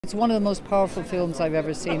It's one of the most powerful films I've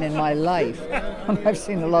ever seen in my life. I've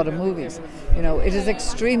seen a lot of movies. You know, it is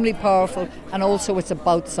extremely powerful, and also it's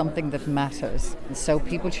about something that matters. And so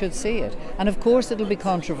people should see it. And of course it'll be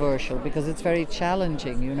controversial because it's very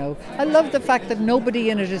challenging, you know. I love the fact that nobody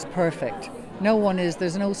in it is perfect. No one is.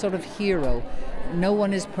 There's no sort of hero. No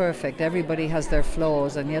one is perfect. Everybody has their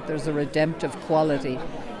flaws, and yet there's a redemptive quality.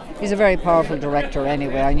 He's a very powerful director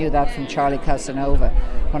anyway. I knew that from Charlie Casanova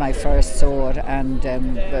when I first saw it, and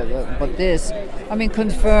but this, I mean,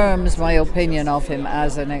 confirms my opinion of him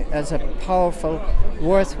as a powerful,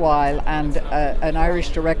 worthwhile, and an Irish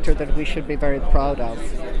director that we should be very proud of.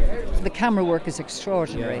 The camera work is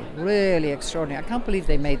extraordinary, really extraordinary. I can't believe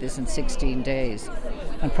they made this in 16 days,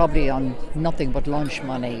 and probably on nothing but lunch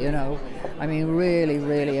money, you know. I mean, really,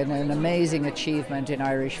 really an amazing achievement in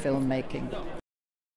Irish filmmaking.